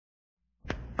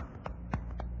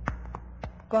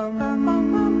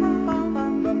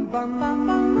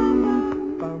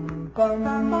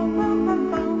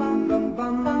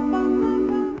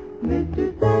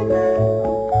Mr. Sandman,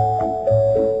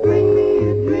 bring me a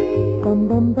dream.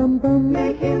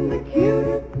 Make him the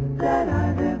cutest that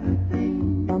I've ever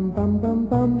seen.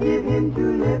 Give him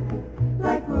two lips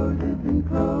like roses and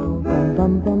clover.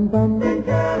 Then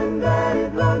tell him that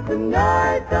his lonesome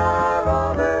nights are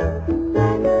over.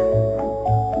 Sandman,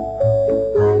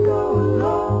 I go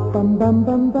alone.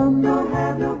 Don't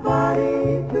have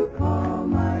nobody to call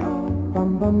my own.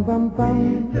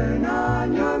 Please turn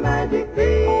on your magic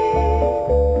beam.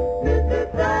 Mr.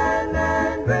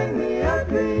 Sandman, bring me a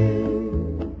dream.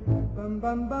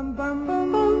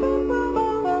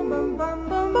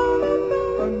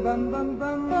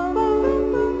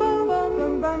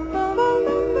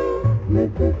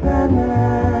 Mr.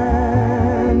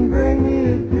 Sandman, bring me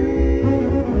a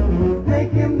dream.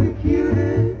 Make him the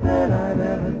cutest that I've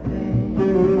ever seen.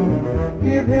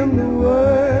 Give him the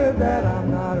word that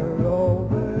I'm not a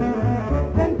rover.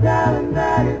 Then tell him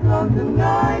that his lonesome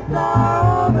nights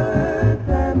are over.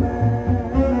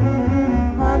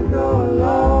 Sandman, I'm so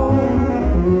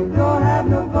alone. Don't have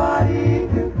nobody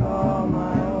to call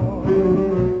my own.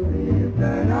 Please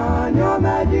turn on your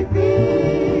magic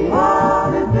beam.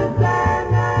 Oh, Mr.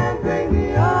 Sandman, bring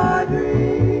me a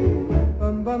dream.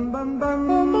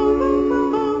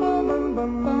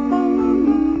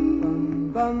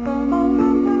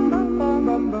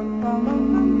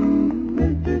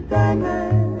 Mr.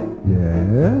 Sandman,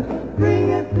 Yes?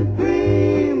 bring us a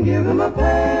dream. Give him a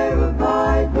pair